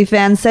crazy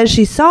fan says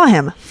she saw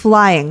him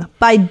flying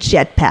by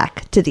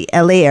jetpack to the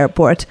LA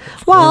airport,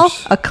 while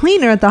a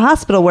cleaner at the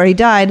hospital where he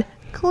died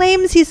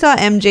claims he saw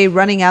MJ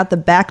running out the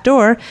back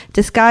door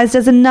disguised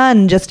as a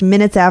nun just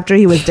minutes after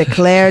he was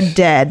declared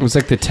dead. It was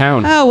like The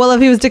Town. Oh, well, if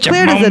he was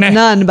declared as a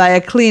nun by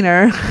a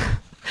cleaner,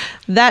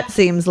 that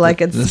seems like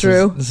it's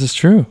true. This is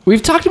true.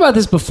 We've talked about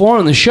this before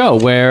on the show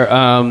where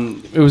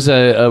it was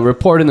a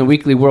report in the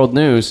Weekly World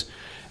News,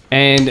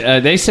 and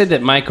they said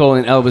that Michael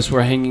and Elvis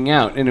were hanging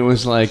out, and it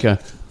was like,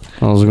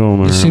 how's it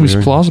going there, It seems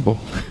MJ? plausible.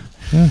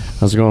 Yeah.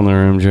 How's it going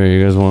there, MJ?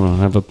 You guys want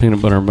to have a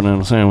peanut butter and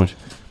banana sandwich?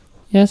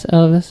 Yes,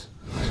 Elvis.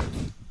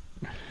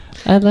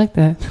 I'd like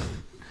that.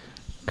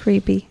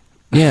 Creepy.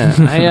 Yeah.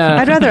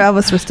 I'd rather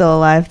Elvis was still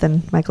alive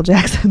than Michael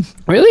Jackson.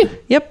 Really?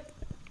 Yep.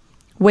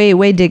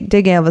 Way dig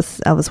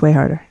Elvis way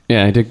harder.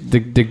 Yeah, I dig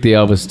the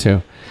Elvis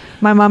too.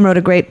 My mom wrote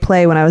a great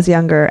play when I was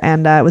younger,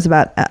 and it was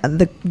about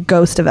the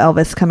ghost of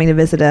Elvis coming to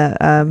visit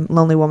a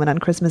lonely woman on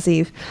Christmas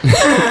Eve.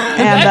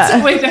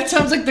 And, wait, that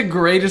sounds like the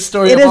greatest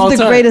story of all time. It is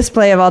the time. greatest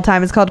play of all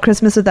time. It's called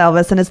Christmas with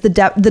Elvis, and it's the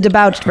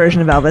debauched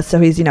version of Elvis. So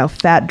he's,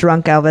 fat,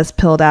 drunk Elvis,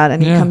 pilled out,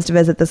 and he comes to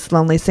visit this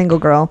lonely single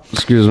girl.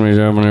 Excuse me, do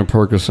you have any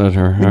Percocet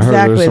here? Exactly, I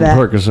heard there's some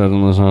Percocet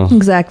in this house.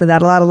 Exactly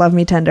that. A lot of Love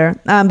Me Tender.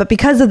 But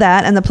because of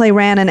that, and the play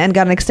ran and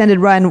got an extended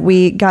run,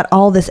 we got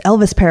all this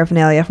Elvis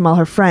paraphernalia from all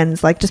her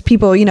friends. Like, just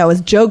people,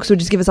 as jokes would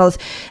just give us all this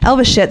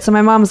Elvis shit. So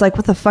my mom was like,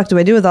 what the fuck do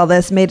I do with all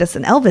this? Made us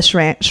an Elvis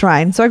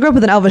shrine. So I grew up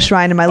with an Elvis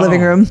shrine in my living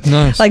room.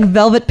 Nice. Like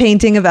velvet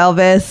painting of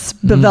Elvis,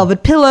 the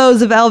velvet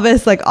pillows of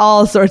Elvis, like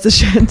all sorts of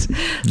shit.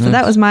 So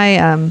that was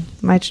my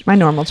my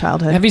normal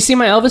childhood. Have you seen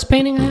my Elvis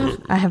painting?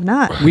 I have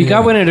not. We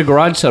got one at a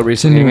garage sale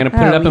recently. I'm going to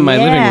put it up in my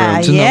living room.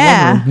 It's in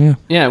that living room.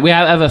 Yeah, we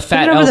have a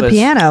fat Put it over Elvis. the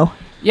piano.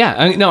 Yeah,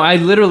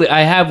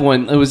 I have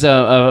one. It was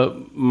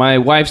my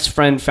wife's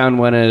friend found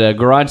one at a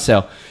garage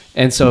sale,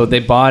 and so they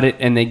bought it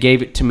and they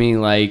gave it to me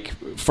like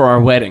for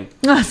our wedding.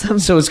 Awesome.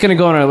 So it's gonna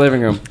go in our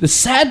living room. The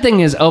sad thing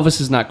is Elvis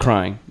is not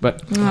crying,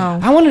 but Oh.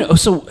 I want to know.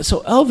 So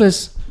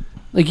Elvis,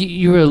 like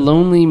you're a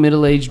lonely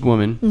middle-aged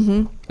woman.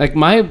 Mm-hmm. Like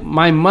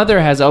my mother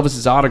has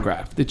Elvis's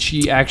autograph that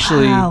she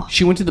actually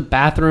she went to the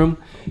bathroom.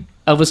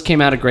 Elvis came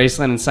out of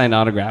Graceland and signed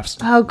autographs.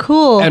 Oh,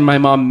 cool. And my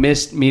mom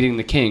missed meeting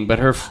the king, but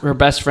her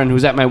best friend who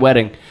was at my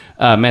wedding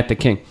met the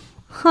king.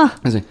 Huh. I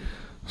was like,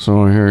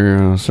 so I hear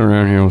you're sitting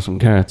around here with some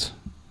cats.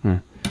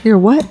 You're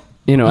what?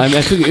 I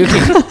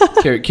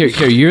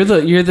Carrie, you're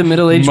the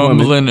middle-aged woman,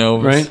 Mumbling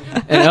Elvis. right?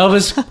 And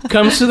Elvis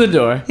comes to the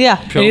door. Yeah.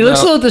 And he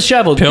looks a little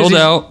disheveled. Pilled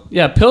out.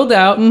 Yeah, pilled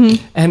out.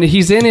 Mm-hmm. And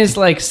he's in his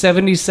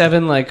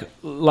 77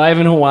 Live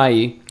in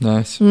Hawaii.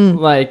 Nice.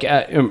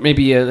 Or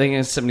maybe I think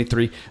it's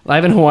 73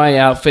 Live in Hawaii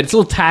outfit. It's a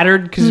little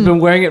tattered because he's been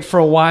wearing it for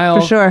a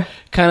while. For sure.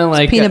 Kind of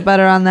like peanut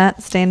butter on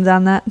that, stains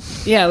on that.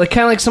 Yeah,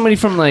 kind of like somebody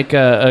from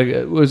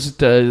was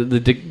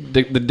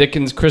the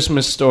Dickens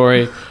Christmas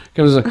Story.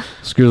 Comes like,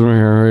 excuse me,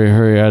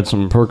 hurry, add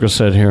some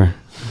Percocet here.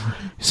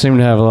 You seem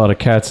to have a lot of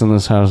cats in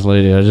this house,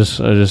 lady. I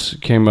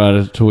just came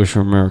by to wish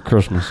you a Merry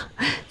Christmas.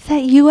 Is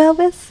that you,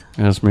 Elvis?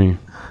 That's me.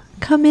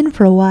 Come in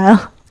for a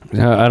while.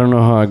 I don't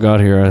know how I got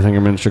here. I think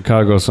I'm in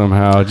Chicago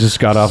somehow. I just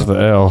got off the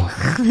L.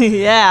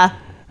 Yeah.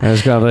 I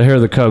hear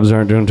the Cubs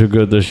aren't doing too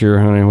good this year,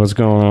 honey. What's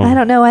going on? I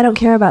don't know. I don't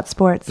care about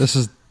sports. This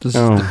is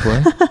the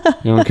play.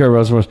 You don't care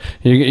about sports.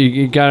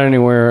 You got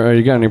anywhere? Or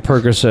you got any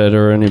Percocet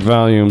or any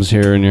Valiums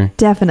here in your?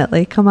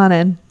 Definitely. Come on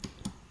in.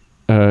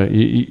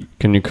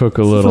 Can you cook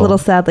a It's little? a little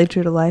sadly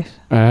true to life.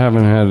 I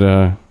haven't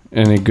had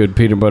any good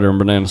peanut butter and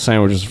banana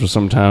sandwiches for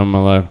some time in my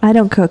life. I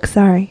don't cook.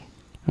 Sorry.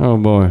 Oh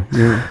boy.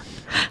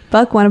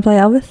 Buck, want to play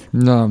Elvis?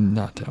 No, I'm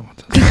not down with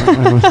it.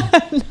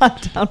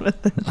 Not down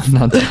with it. I'm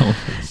not down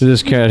with it.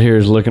 This cat here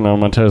is licking on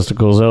my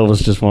testicles.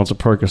 Elvis just wants a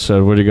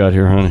Percocet. What do you got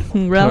here,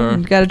 honey? Well, Sorry.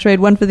 you've got to trade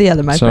one for the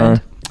other, my Sorry.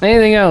 friend.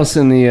 Anything else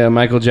in the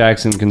Michael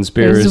Jackson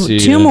conspiracy?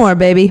 There's two more,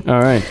 baby.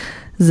 All right.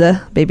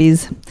 The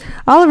babies.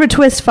 Oliver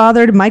Twist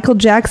fathered Michael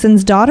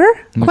Jackson's daughter?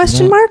 Look at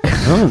Question that. mark?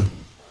 Oh.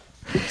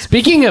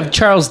 Speaking of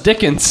Charles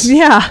Dickens.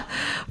 Yeah.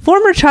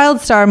 Former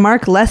child star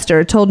Mark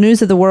Lester told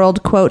News of the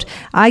World, quote,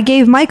 "I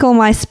gave Michael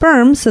my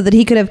sperm so that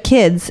he could have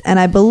kids, and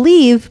I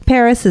believe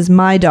Paris is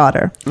my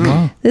daughter."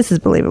 This is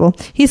believable.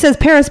 He says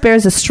Paris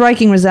bears a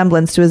striking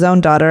resemblance to his own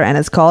daughter and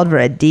has called for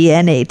a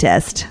DNA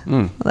test.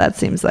 Well, that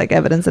seems like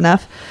evidence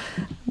enough.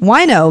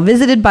 Wino,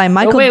 visited by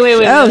Michael... wait.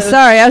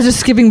 Sorry. I was just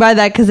skipping by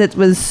that because it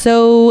was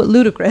so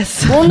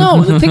ludicrous. Well,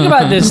 no. Think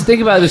about this.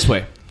 Think about it this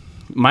way.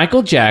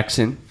 Michael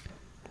Jackson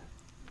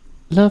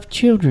loved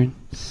children.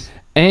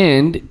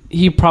 And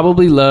he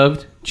probably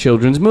loved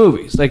children's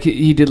movies. Like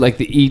he did like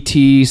the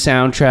E.T.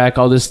 soundtrack,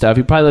 all this stuff.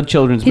 He probably loved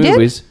children's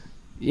movies. Did?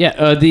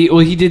 Yeah,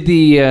 he did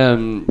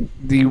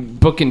the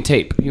book and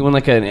tape. He won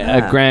like a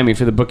Grammy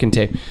for the book and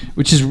tape,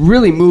 which is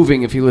really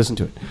moving if you listen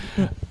to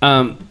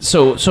it.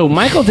 So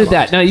Michael did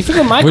that. Now you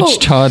figure Michael, Which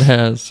Todd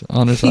has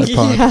on his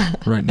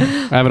iPod right now.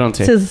 I have it on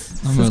tape.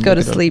 Says go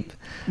to sleep.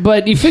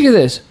 But you figure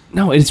this.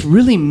 No, it's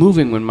really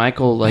moving when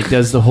Michael like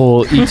does the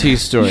whole E.T.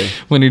 story.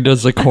 When he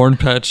does the corn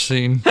patch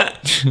scene.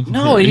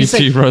 No, he's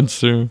E.T. like, runs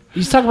through.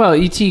 He's talking about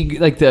E.T.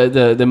 like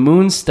the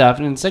moon stuff,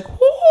 and it's like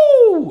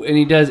whoo, and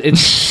he does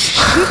it's.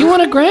 He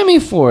won a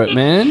Grammy for it,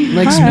 man.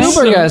 Like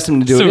Spielberg asked him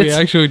to do it. So he It's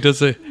actually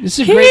does it. It's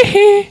a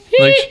great.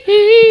 Like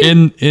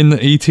in the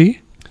E.T.?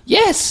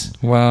 Yes,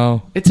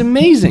 Wow. it's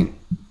amazing.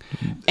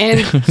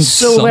 And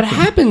so what Something.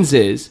 happens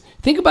is,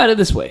 think about it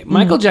this way: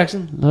 Michael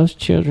Jackson loves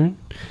children,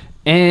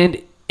 and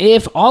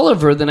if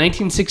Oliver, the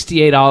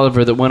 1968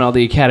 Oliver that won all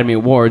the Academy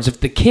Awards, if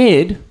the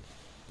kid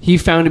he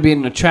found to be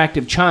an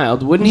attractive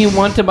child, wouldn't he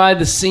want to buy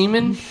the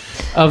semen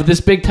of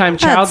this big time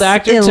child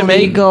That's actor to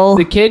make illegal.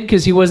 the kid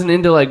because he wasn't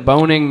into like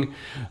boning,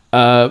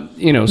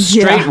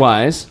 straight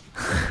wise.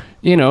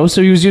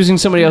 So he was using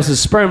somebody else's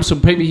sperm, so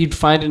maybe he'd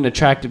find an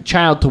attractive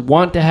child to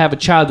want to have a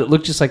child that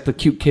looked just like the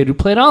cute kid who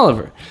played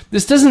Oliver.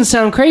 This doesn't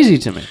sound crazy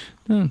to me.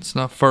 It's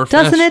not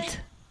far-fetched. Doesn't it?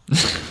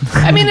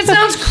 I mean, it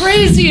sounds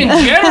crazy in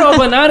general,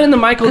 but not in the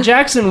Michael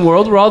Jackson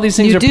world where all these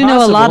things You are do possible.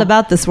 know a lot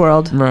about this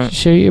world. Right.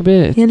 Share your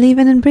bit. You're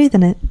living and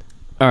breathing it.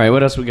 All right,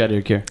 what else we got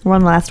here, Kier?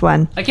 One last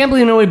one. I can't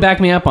believe nobody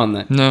backed me up on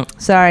that. No.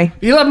 Sorry.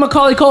 You love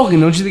Macaulay Culkin.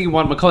 Don't you think you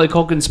want Macaulay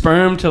Culkin's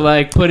sperm to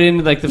like put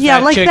in like the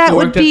fat Like chick that who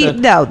would worked be at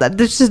the... no.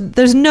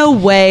 There's no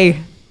way.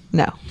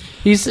 No.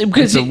 He's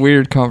because It's a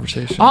weird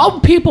conversation. all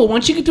people,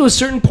 once you get to a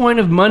certain point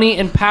of money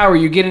and power,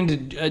 you get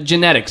into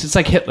genetics. It's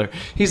like Hitler.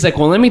 He's like,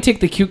 well, let me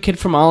take the cute kid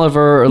from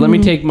Oliver, or let me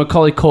take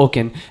Macaulay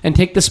Culkin and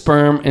take the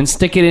sperm and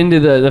stick it into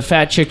the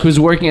fat chick who's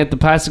working at the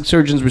plastic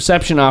surgeon's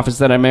reception office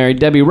that I married,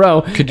 Debbie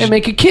Rowe, and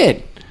make a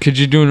kid. Could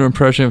you do an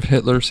impression of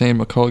Hitler saying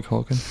Macaulay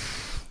Culkin?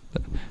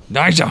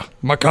 Nigel,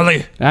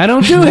 Macaulay. I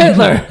don't do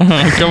Hitler.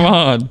 Come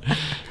on.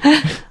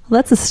 Well,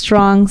 that's a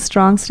strong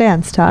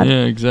stance, Todd.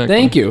 Yeah, exactly.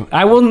 Thank you.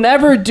 I will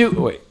never do...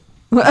 Wait.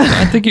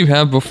 I think you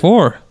have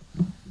before.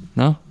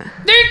 No?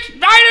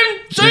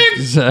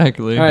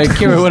 Exactly. All right,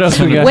 Kira, what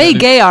else we got? Way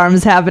gay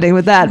arms happening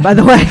with that, by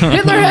the way.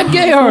 Hitler had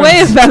gay arms.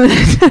 Way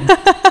effeminate.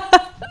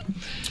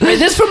 Wait,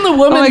 this from the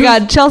woman. Oh my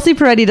God, Chelsea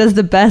Peretti does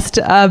the best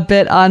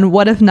bit on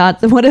what if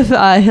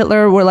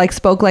Hitler were like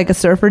spoke like a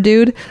surfer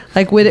dude?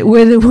 Like would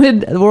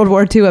World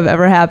War II have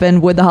ever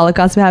happened? Would the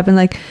Holocaust have happened?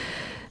 Like,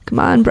 come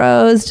on,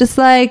 bros, just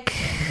like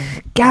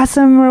gas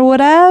him or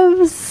whatever.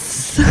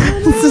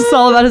 This is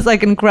all about his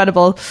like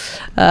incredible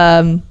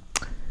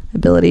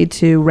ability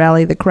to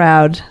rally the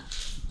crowd.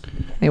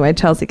 Anyway,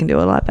 Chelsea can do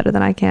it a lot better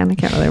than I can. I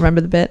can't really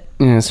remember the bit.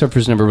 Yeah,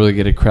 surfers never really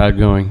get a crowd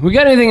going. We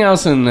got anything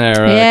else in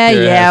there?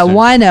 Yeah. Kira?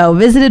 Wino,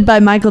 visited by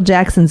Michael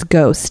Jackson's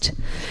ghost.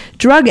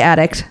 Drug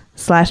addict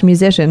 /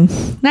 musician.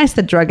 Nice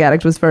that drug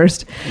addict was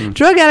first.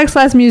 Drug addict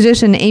 /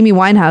 musician Amy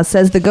Winehouse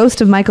says the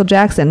ghost of Michael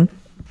Jackson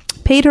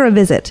paid her a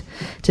visit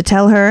to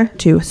tell her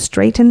to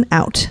straighten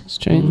out.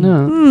 Straighten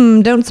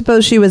out. Don't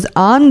suppose she was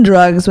on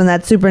drugs when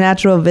that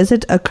supernatural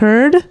visit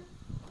occurred?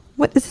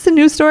 What, is this a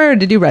news story or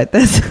did you write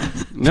this?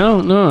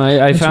 No,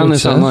 I found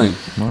this online.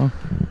 Wow.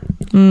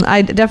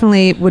 I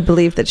definitely would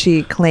believe that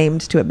she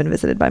claimed to have been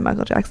visited by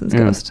Michael Jackson's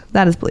ghost.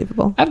 That is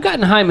believable. I've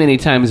gotten high many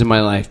times in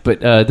my life, but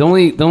the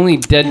only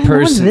dead No one's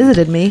person...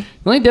 visited me.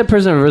 The only dead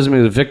person ever visited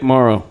me was Vic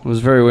Morrow. It was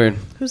very weird.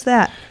 Who's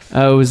that?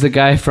 It was the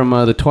guy from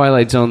The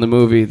Twilight Zone, the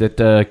movie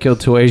that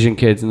killed 2 Asian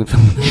kids in the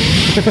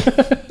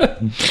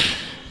film.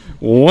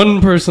 One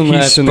person He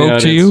left in the spoke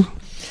audience. to you?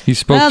 He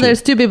spoke Well, to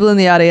there's 2 people in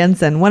the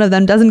audience, and one of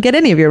them doesn't get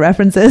any of your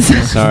references.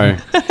 Sorry.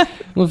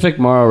 Little Vic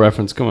Morrow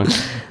reference. Come on.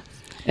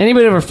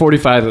 Anybody over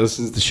 45 that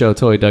listens to the show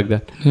totally dug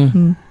that.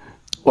 Yeah.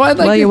 Well, I'd like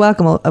Well, to, you're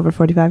welcome, over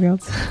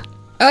 45-year-olds.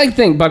 I'd like to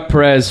thank Buck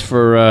Perez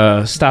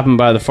for stopping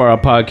by the Far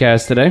Out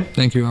Podcast today.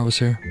 Thank you, I was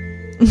here.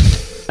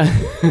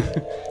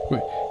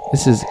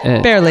 This is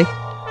Ed. Barely.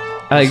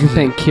 I'd like to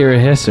thank Kira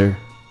Hisser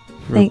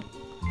for Thank-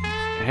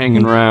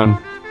 hanging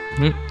around.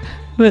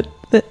 But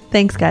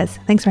thanks, guys.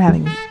 Thanks for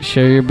having me.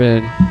 Share your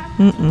bed.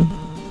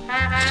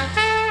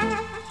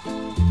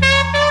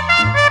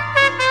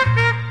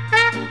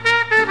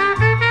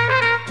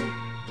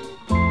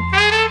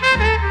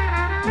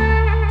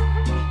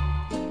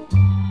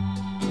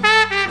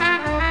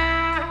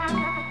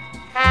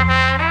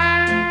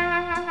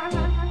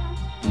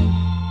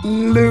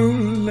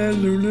 Lula,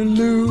 lula,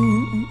 lula.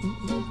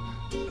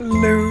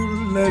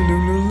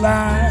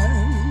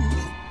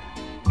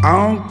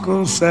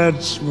 Uncle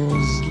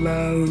Satchmel's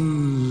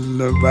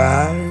lullaby.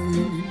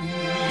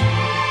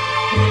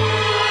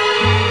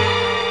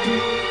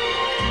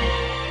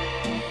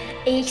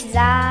 Ich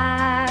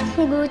sag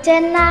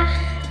gute Nacht,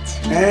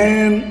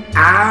 And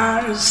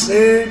I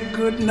said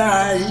good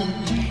night.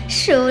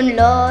 schon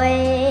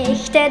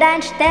leuchtet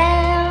ein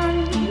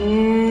Stern.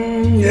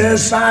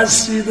 Yes, I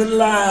see the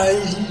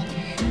light.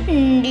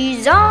 Die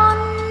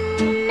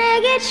Sonne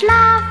geht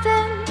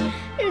schlafen,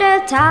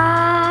 der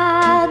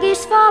Tag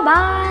ist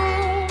vorbei.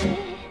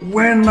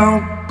 When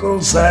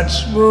Uncle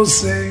Satchel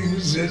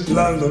sings his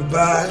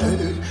lullaby,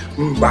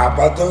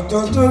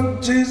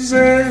 he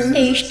says,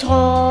 Ich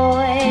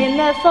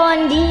träume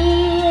von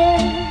dir,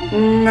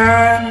 and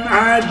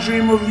I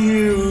dream of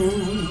you.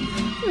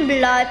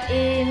 bleib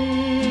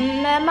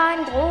immer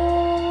mein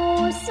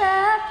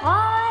großer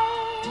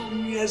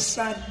Freund. Yes,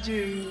 I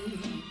do.